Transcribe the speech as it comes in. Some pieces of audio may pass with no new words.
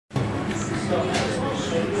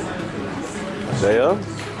Isaiah,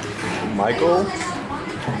 Michael,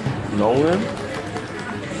 Nolan,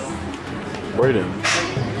 Braden.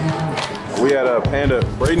 We had a Panda,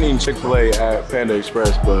 Braden eating Chick-fil-A at Panda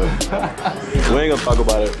Express, but we ain't gonna talk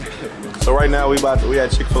about it. So right now we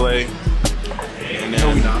had Chick-fil-A, and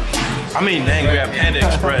then we had Panda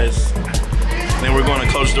Express. And then we're going to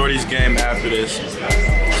Coach Doherty's game after this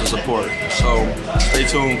to support. So stay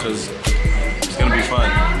tuned because it's gonna be fun.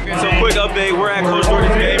 So quick update, we're at Coach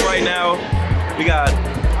Doherty's game right now. We got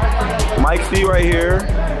Mike C right here.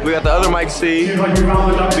 We got the other Mike C,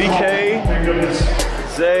 BK,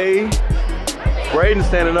 Zay, Braden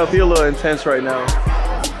standing up. He a little intense right now.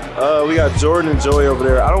 We got Jordan and Joey over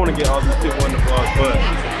there. I don't want to get all these people in the vlog, but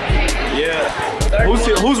yeah.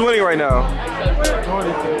 Who's winning right now?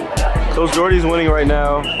 Coach Doherty's winning right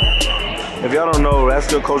now. If y'all don't know, that's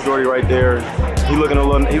still Coach Doherty right there. He's looking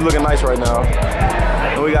nice right now.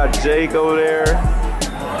 And we got Jake over there.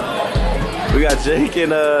 We got Jake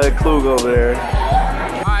and Klug over there.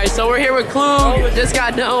 All right, so we're here with Klug. Just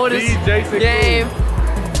got done with his game.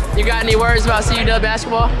 You got any words about CUW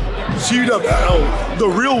basketball? CUW, oh, the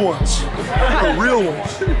real ones. The real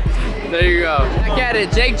ones. There you go. Back at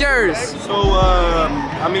it, Jake Jurss. So,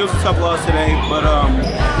 I mean, it was a tough loss today, but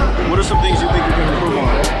what are some things you think you can improve on?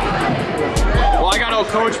 Well, I got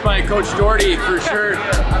out-coached by Coach Doherty for sure.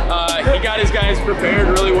 He got his guys prepared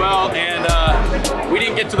really well, and we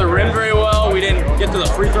didn't get to the rim very well. We didn't get to the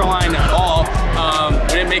free throw line at all. We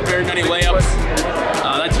didn't make very many layups.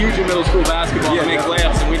 That's huge in middle school basketball to make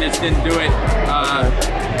layups, and we just didn't do it.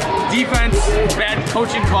 Defense, bad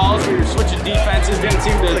coaching calls. We were switching defenses, didn't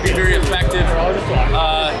seem to be very effective.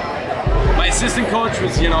 My assistant coach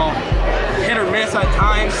was, hit or miss at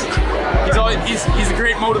times. He's a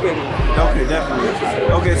great motivator. Okay, definitely.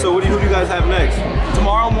 Okay, so who do you guys have next?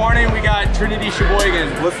 Tomorrow morning we got Trinity Sheboygan.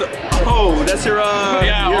 That's your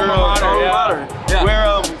alma mater.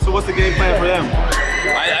 Yeah. So what's the game plan for them?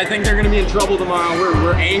 I think they're going to be in trouble tomorrow.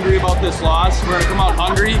 We're angry about this loss. We're going to come out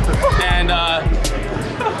hungry, and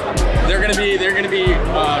they're going to be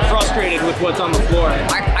frustrated with what's on the floor.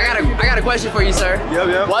 I got a question for you, sir.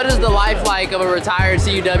 Yep. What is the life like of a retired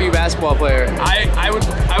CUW basketball player? I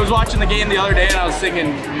was watching the game the other day, and I was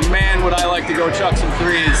thinking, man, would I like to go chuck some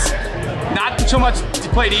threes. Not so much to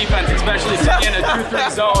play defense, especially in a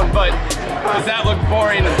 2-3 zone, but because that looked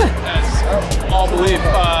boring as all belief.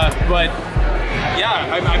 But yeah,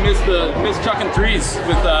 I miss chucking threes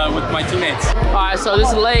with my teammates. All right, so this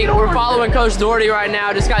is late. We're following Coach Doherty right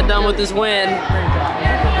now. Just got done with this win.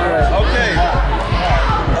 Okay.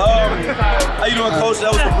 How you doing, Coach?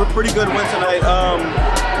 That was a pretty good win tonight.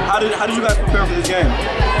 How did you guys prepare for this game?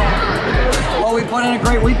 Well, we put in a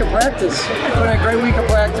great week of practice.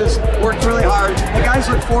 Worked really hard. The guys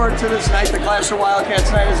look forward to this night. The Clash of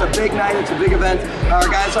Wildcats night is a big night. It's a big event. Our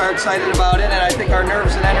guys are excited about it, and I think our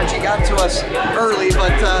nerves and energy got to us early,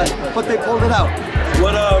 but they pulled it out.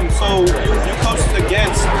 So you coached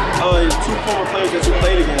against two former players that you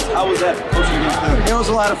played against. How was that, coaching against them? It was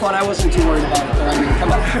a lot of fun. I wasn't too worried about it, but I mean,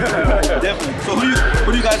 come on. Definitely. So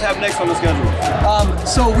who do you guys have next on the schedule?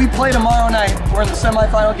 So we play tomorrow night. We're in the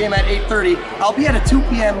semifinal game at 8:30. I'll be at a 2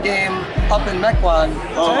 p.m. game up in Mequon.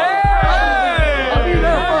 I'll be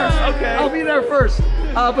there first. Okay. I'll be there first.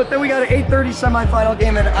 But then we got an 8:30 semifinal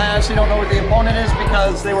game, and I actually don't know what the opponent is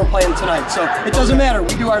because they were playing tonight. So it doesn't matter.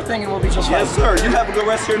 We do our thing, and we'll be just fine. Yes, sir. You have a good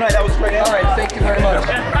rest of your night. That was great. All right. Thank you very much.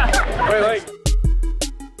 Wait.